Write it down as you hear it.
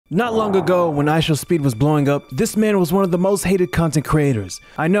Not long ago, when iShowSpeed was blowing up, this man was one of the most hated content creators.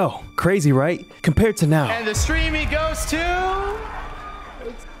 I know, crazy, right? Compared to now. And the streaming goes to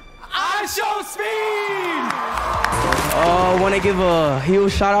iShowSpeed! I want to give a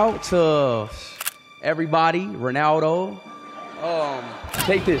huge shout out to everybody, Ronaldo.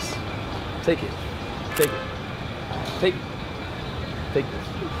 Take this. Take it. Take it. Take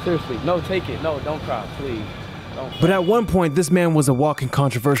this. Seriously, no, take it. No, don't cry, please. But at one point, this man was a walking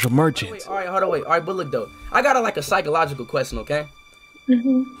controversial merchant. Wait, all right, hold on, wait. All right, but look, though. I got a psychological question, okay?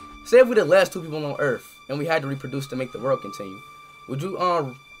 Say if we're the last two people on Earth, and we had to reproduce to make the world continue, would you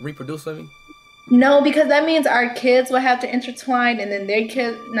reproduce with me? No, because that means our kids will have to intertwine, and then their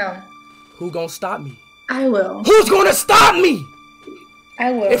kids, no. Who gonna stop me? I will. Who's gonna stop me?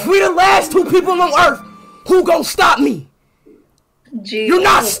 I will. If we the last two people on Earth, who gonna stop me? Jesus. You're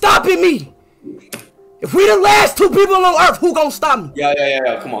not stopping me! If we the last two people on Earth, who gonna stop me?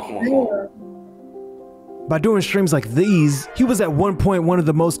 Yeah. Come on. By doing streams like these, he was at one point one of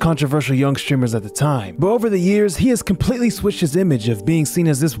the most controversial young streamers at the time. But over the years, he has completely switched his image of being seen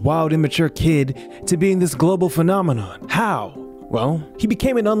as this wild, immature kid to being this global phenomenon. How? Well, he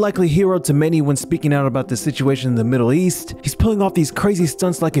became an unlikely hero to many when speaking out about the situation in the Middle East. He's pulling off these crazy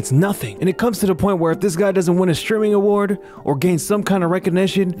stunts like it's nothing. And it comes to the point where if this guy doesn't win a streaming award or gain some kind of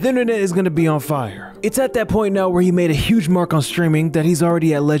recognition, the internet is gonna be on fire. It's at that point now where he made a huge mark on streaming that he's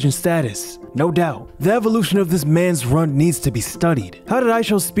already at legend status. No doubt. The evolution of this man's run needs to be studied. How did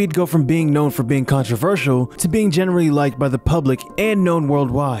iShowSpeed go from being known for being controversial to being generally liked by the public and known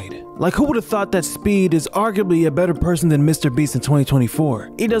worldwide? Like, who would have thought that Speed is arguably a better person than MrBeast in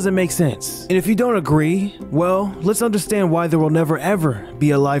 2024? It doesn't make sense. And if you don't agree, well, let's understand why there will never ever be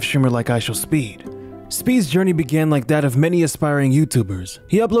a live streamer like iShowSpeed. Speed's journey began like that of many aspiring YouTubers.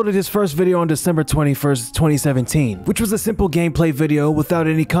 He uploaded his first video on December 21st, 2017, which was a simple gameplay video without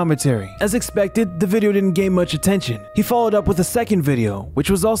any commentary. As expected, the video didn't gain much attention. He followed up with a second video, which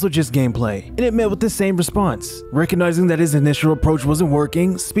was also just gameplay, and it met with the same response. Recognizing that his initial approach wasn't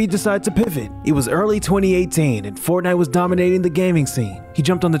working, Speed decided to pivot. It was early 2018, and Fortnite was dominating the gaming scene. He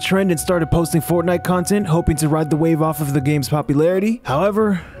jumped on the trend and started posting Fortnite content, hoping to ride the wave off of the game's popularity.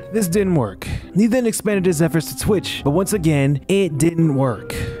 However, this didn't work. He then expanded his efforts to Twitch, but once again, it didn't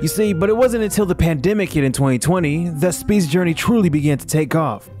work. You see, but it wasn't until the pandemic hit in 2020 that Speed's journey truly began to take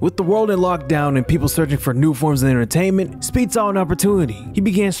off. With the world in lockdown and people searching for new forms of entertainment, Speed saw an opportunity. He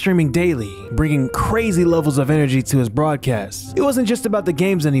began streaming daily, bringing crazy levels of energy to his broadcasts. It wasn't just about the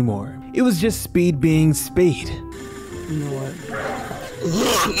games anymore. It was just Speed being Speed. You know what?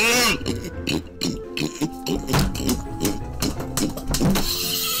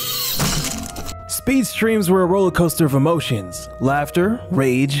 Speed's streams were a roller coaster of emotions, laughter,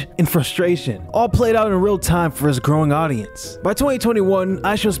 rage, and frustration, all played out in real time for his growing audience. By 2021,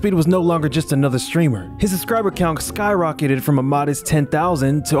 iShowSpeed was no longer just another streamer. His subscriber count skyrocketed from a modest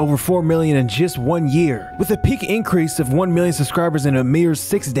 10,000 to over 4 million in just 1 year, with a peak increase of 1 million subscribers in a mere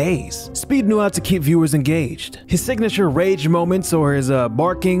 6 days. Speed knew how to keep viewers engaged. His signature rage moments, or his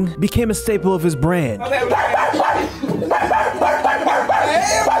barking, became a staple of his brand.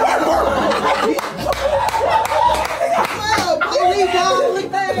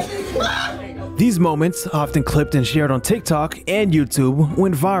 These moments, often clipped and shared on TikTok and YouTube,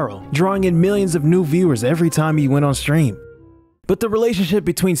 went viral, drawing in millions of new viewers every time he went on stream. But the relationship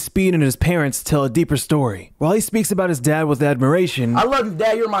between Speed and his parents tell a deeper story. While he speaks about his dad with admiration, I love you,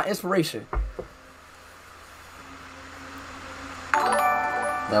 Dad. You're my inspiration.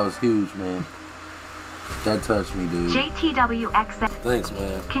 That was huge, man. That touched me, dude. 𝐁𝐔𝐒𝐈𝐀. Thanks,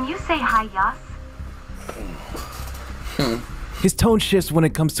 man. Can you say hi, yes? his tone shifts when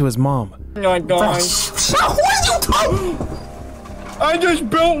it comes to his mom. Not dying. I just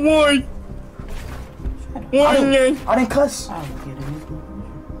built one. I didn't cuss. I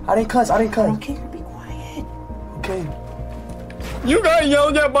didn't cuss. Okay, be quiet. Okay. You got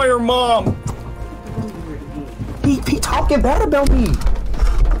yelled at by your mom. He talking bad about me.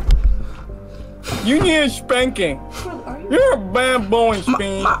 You need a spanking. You're a bad boy, Speed.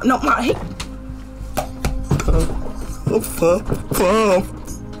 Hey.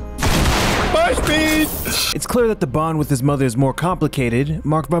 Bye, Speed. It's clear that the bond with his mother is more complicated,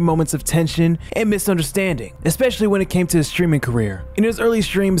 marked by moments of tension and misunderstanding, especially when it came to his streaming career. In his early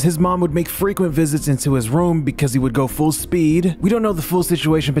streams, his mom would make frequent visits into his room because he would go full speed. We don't know the full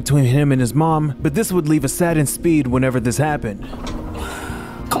situation between him and his mom, but this would leave a saddened Speed whenever this happened.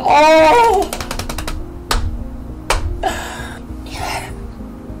 Come on!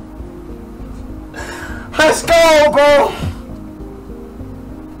 Let's go, bro!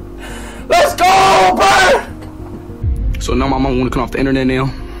 Let's go, bro! So now my mom wanna come off the internet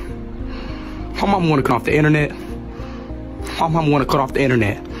now? My mom want to cut off the internet. My mom want to cut off the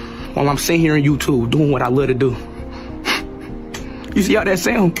internet while I'm sitting here on YouTube doing what I love to do. You see how that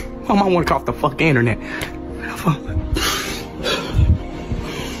sound? My mom want to cut off the fucking internet.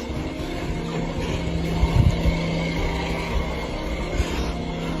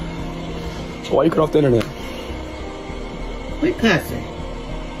 So why you cut off the internet? Quit cussing.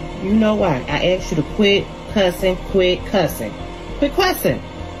 You know why? I asked you to quit cussing, quit cussing. Quit cussing.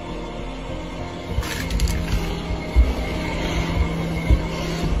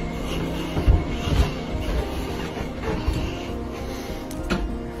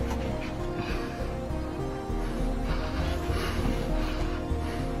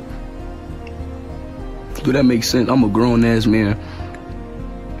 Do that make sense? I'm a grown ass man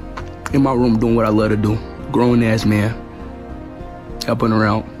in my room doing what I love to do. Grown ass man. Helping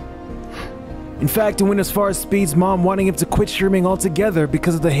around. In fact, it went as far as Speed's mom wanting him to quit streaming altogether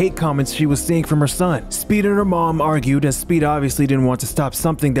because of the hate comments she was seeing from her son. Speed and her mom argued, as Speed obviously didn't want to stop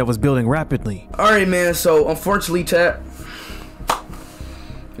something that was building rapidly. Alright, man, so unfortunately, chat,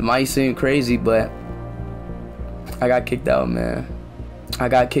 it might seem crazy, but I got kicked out, man. I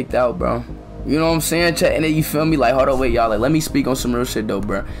got kicked out, bro. You know what I'm saying, chat? And then you feel me? Like, hold on, wait, y'all. Like, let me speak on some real shit, though,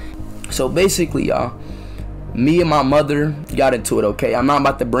 bro. So basically, y'all, me and my mother got into it, okay? I'm not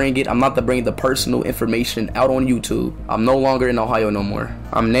about to bring it. I'm not to bring the personal information out on YouTube. I'm no longer in Ohio no more.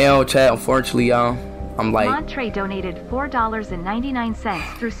 I'm now, chat, unfortunately, y'all. I'm like... Montre donated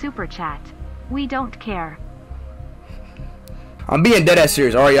 $4.99 through Super Chat. We don't care. I'm being dead ass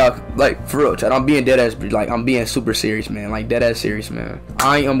serious, alright, y'all. Like, for real, chat. I'm being dead ass, like, I'm being super serious, man. Like, dead ass serious, man.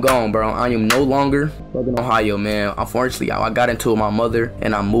 I am gone, bro. I am no longer fucking Ohio, man. Unfortunately, I got into it with my mother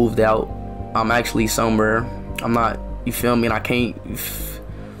and I moved out. I'm actually somewhere. I'm not, you feel me? And I can't,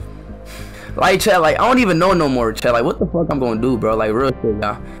 like, chat, like, I don't even know no more, chat. Like, what the fuck I'm gonna do, bro? Like, real shit,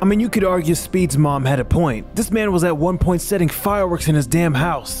 y'all. I mean, you could argue Speed's mom had a point. This man was at one point setting fireworks in his damn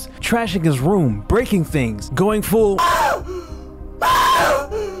house, trashing his room, breaking things, going full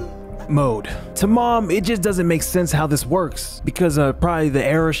mode. To mom, it just doesn't make sense how this works because probably the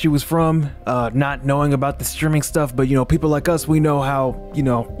era she was from, not knowing about the streaming stuff, but you know, people like us, we know how, you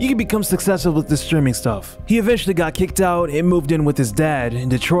know, you can become successful with the streaming stuff. He eventually got kicked out and moved in with his dad in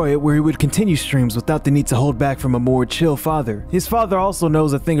Detroit, where he would continue streams without the need to hold back from a more chill father. His father also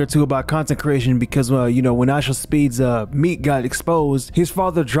knows a thing or two about content creation because, you know, when iShowSpeed's meat got exposed, his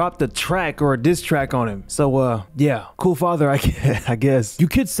father dropped a track or a diss track on him. So yeah, cool father, I guess. You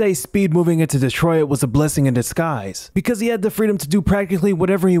could say Speed moving into Detroit was a blessing in disguise because he had the freedom to do practically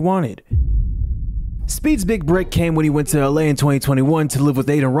whatever he wanted. Speed's big break came when he went to LA in 2021 to live with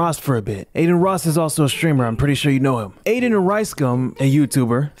Adin Ross for a bit. Adin Ross is also a streamer, I'm pretty sure you know him. Adin and 𝐒𝐿𝐻𝐿𝐾𝐈𝐀, a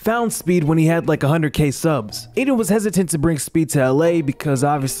YouTuber, found Speed when he had like 100k subs. Adin was hesitant to bring Speed to LA because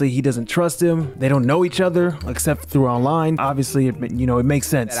obviously he doesn't trust him. They don't know each other except through online. Obviously, you know, it makes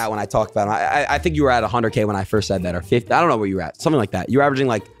sense. When I talked about him, I think you were at 100k when I first said that, or 50. I don't know where you were at, something like that. You're averaging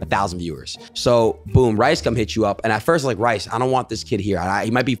like 1,000 viewers. So boom, 𝐒𝐿𝐻𝐿𝐾 hit you up, and at first like, Rice, I don't want this kid here.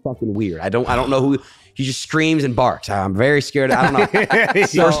 He might be fucking weird. I don't know who. He just screams and barks. I'm very scared. I don't know.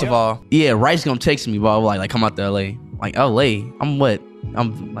 First of all, yeah, Rice gonna text me, bro. Like come out to LA. Like LA. I'm what?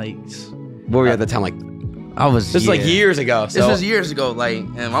 I'm like. What were you at the time? Like I was. This is like years ago. So. This was years ago. Like,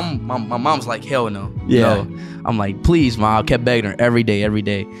 and my mom's like, hell no. Yeah. You know? I'm like, please, mom. I kept begging her every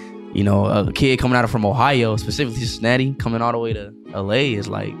day. You know, a kid coming out from Ohio, specifically Cincinnati, coming all the way to LA is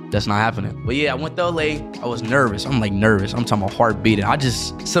like, that's not happening. But yeah, I went to LA. I was nervous. I'm like nervous. I'm talking about heart beating. I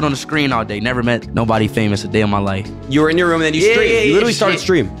just sit on the screen all day. Never met nobody famous a day in my life. You were in your room and then you streamed. You literally started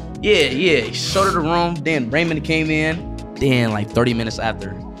stream. Yeah. Showed her the room. Then Raymond came in. Then like 30 minutes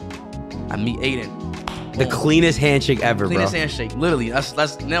after, I meet Adin. The cleanest handshake ever, bro. Cleanest handshake. Literally. That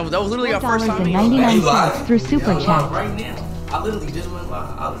was literally our first time. $4.99 through Super Chat. Right now. I literally just went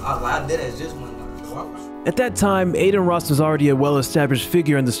live. I did it. Just went live. At that time, Adin Ross was already a well-established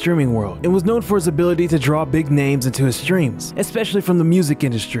figure in the streaming world and was known for his ability to draw big names into his streams, especially from the music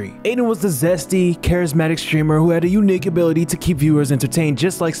industry. Adin was the zesty, charismatic streamer who had a unique ability to keep viewers entertained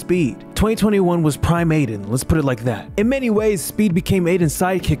just like Speed. 2021 was prime Adin, let's put it like that. In many ways, Speed became Adin's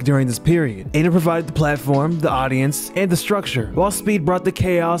sidekick during this period. Adin provided the platform, the audience, and the structure, while Speed brought the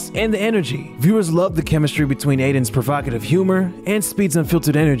chaos and the energy. Viewers loved the chemistry between Adin's provocative humor and Speed's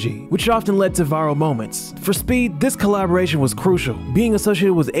unfiltered energy, which often led to viral moments. For Speed, this collaboration was crucial. Being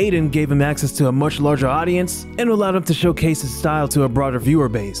associated with Adin gave him access to a much larger audience and allowed him to showcase his style to a broader viewer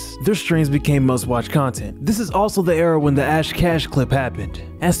base. Their streams became must-watch content. This is also the era when the Ash Cash clip happened.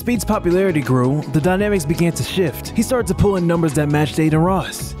 As Speed's popularity grew, the dynamics began to shift. He started to pull in numbers that matched Adin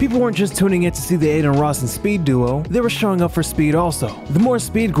Ross. People weren't just tuning in to see the Adin Ross and Speed duo, they were showing up for Speed also. The more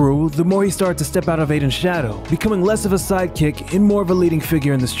Speed grew, the more he started to step out of Adin's shadow, becoming less of a sidekick and more of a leading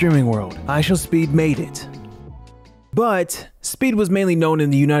figure in the streaming world. iShowSpeed made it. But Speed was mainly known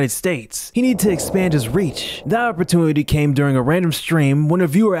in the United States. He needed to expand his reach. That opportunity came during a random stream when a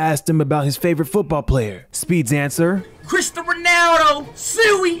viewer asked him about his favorite football player. Speed's answer: Cristiano Ronaldo,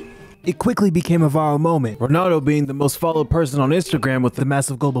 suey. It quickly became a viral moment, Ronaldo being the most followed person on Instagram with a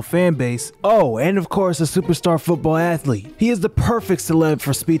massive global fan base. Oh, and of course a superstar football athlete. He is the perfect celeb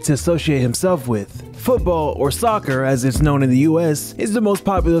for Speed to associate himself with. Football, or soccer as it's known in the US, is the most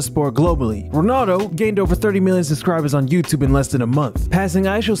popular sport globally. Ronaldo gained over 30 million subscribers on YouTube in less than a month, passing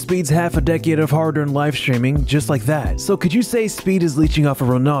iShowSpeed's half a decade of hard-earned live streaming just like that. So could you say Speed is leeching off of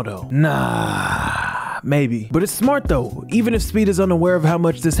Ronaldo? Nah. Maybe. But it's smart though, even if Speed is unaware of how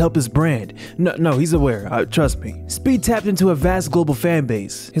much this helped his brand. No, he's aware, trust me. Speed tapped into a vast global fan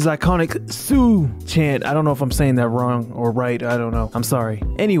base. His iconic "Sue" chant, I don't know if I'm saying that wrong or right, I don't know, I'm sorry.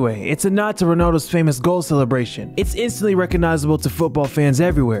 Anyway, it's a nod to Ronaldo's famous goal celebration. It's instantly recognizable to football fans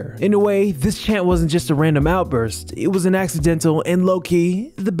everywhere. In a way, this chant wasn't just a random outburst, it was an accidental and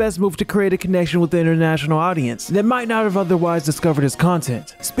low-key, the best move to create a connection with the international audience that might not have otherwise discovered his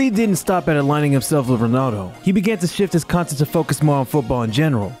content. Speed didn't stop at aligning himself with Ronaldo. He began to shift his content to focus more on football in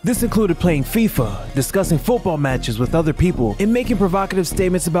general. This included playing FIFA, discussing football matches with other people, and making provocative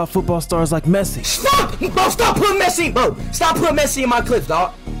statements about football stars like Messi. Stop! Bro, stop putting Messi, bro. Stop putting Messi in my clips,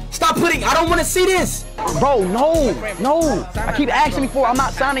 dog. Stop putting, I don't want to see this. Bro, no. I keep asking me for it. I'm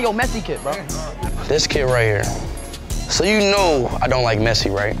not signing your Messi kit, bro. This kid right here. So you know I don't like Messi,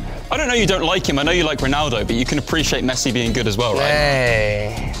 right? I don't know you don't like him. I know you like Ronaldo, but you can appreciate Messi being good as well, right?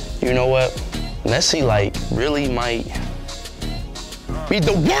 Hey, you know what? Messi, like, really might be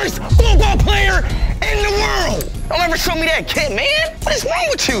the worst football player in the world. Don't ever show me that kid, man. What is wrong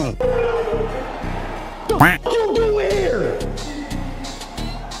with you? What you doing here?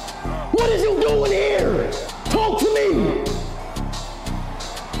 What is you doing here? Talk to me.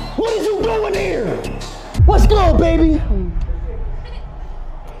 What is you doing here? Let's go, baby.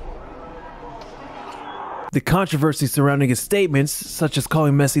 The controversy surrounding his statements, such as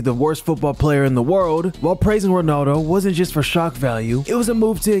calling Messi the worst football player in the world, while praising Ronaldo, wasn't just for shock value, it was a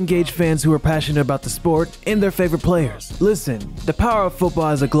move to engage fans who are passionate about the sport and their favorite players. Listen, the power of football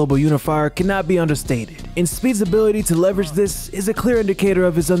as a global unifier cannot be understated, and Speed's ability to leverage this is a clear indicator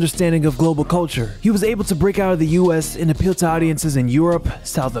of his understanding of global culture. He was able to break out of the US and appeal to audiences in Europe,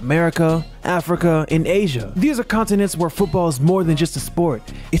 South America, Africa, and Asia. These are continents where football is more than just a sport,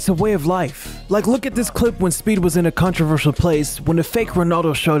 it's a way of life. Like, look at this clip when Speed was in a controversial place when a fake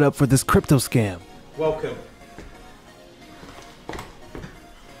Ronaldo showed up for this crypto scam. Welcome.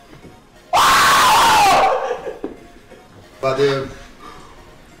 But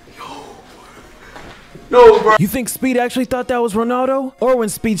No, bro. You think Speed actually thought that was Ronaldo? Or when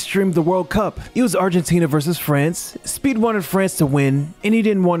Speed streamed the World Cup, it was Argentina versus France. Speed wanted France to win, and he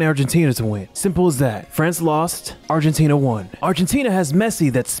didn't want Argentina to win. Simple as that. France lost, Argentina won. Argentina has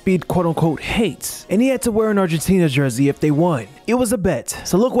Messi that Speed quote-unquote hates, and he had to wear an Argentina jersey if they won. It was a bet.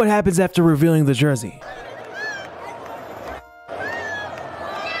 So look what happens after revealing the jersey.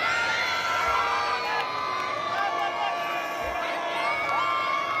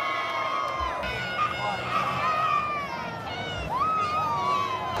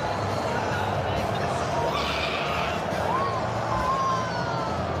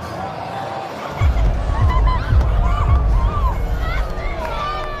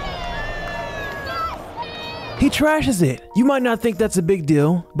 He trashes it. You might not think that's a big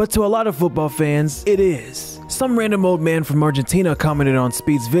deal, but to a lot of football fans, it is. Some random old man from Argentina commented on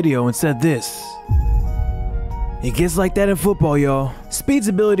Speed's video and said this: "It gets like that in football, y'all." Speed's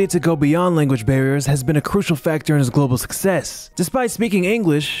ability to go beyond language barriers has been a crucial factor in his global success. Despite speaking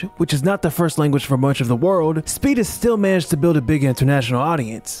English, which is not the first language for much of the world, Speed has still managed to build a big international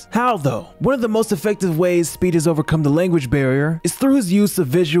audience. How though? One of the most effective ways Speed has overcome the language barrier is through his use of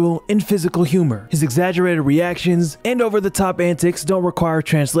visual and physical humor. His exaggerated reactions and over-the-top antics don't require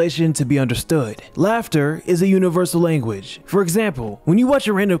translation to be understood. Laughter is a universal language. For example, when you watch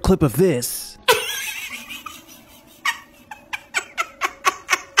a random clip of this,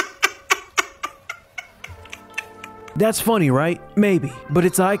 that's funny, right? Maybe, but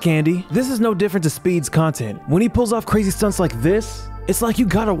it's eye candy. This is no different to Speed's content. When he pulls off crazy stunts like this, It's like you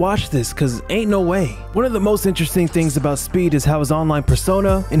gotta watch this, cause ain't no way. One of the most interesting things about Speed is how his online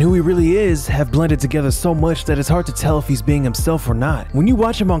persona and who he really is have blended together so much that it's hard to tell if he's being himself or not. When you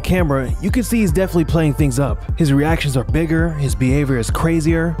watch him on camera, you can see he's definitely playing things up. His reactions are bigger, his behavior is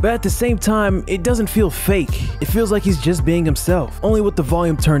crazier, but at the same time, it doesn't feel fake. It feels like he's just being himself, only with the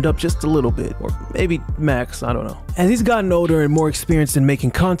volume turned up just a little bit, or maybe max, I don't know. As he's gotten older and more experienced in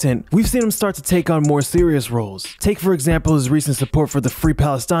making content, we've seen him start to take on more serious roles. Take for example his recent support for the Free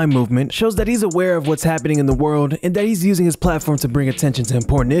Palestine movement shows that he's aware of what's happening in the world and that he's using his platform to bring attention to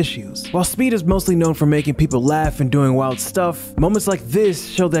important issues. While Speed is mostly known for making people laugh and doing wild stuff, moments like this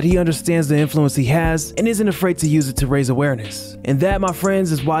show that he understands the influence he has and isn't afraid to use it to raise awareness. And that, my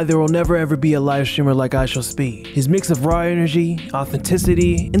friends, is why there will never ever be a live streamer like iShowSpeed. His mix of raw energy,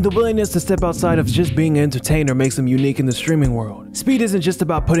 authenticity, and the willingness to step outside of just being an entertainer makes him unique in the streaming world. Speed isn't just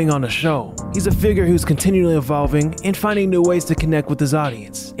about putting on a show. He's a figure who's continually evolving and finding new ways to connect with his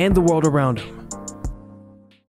audience and the world around him.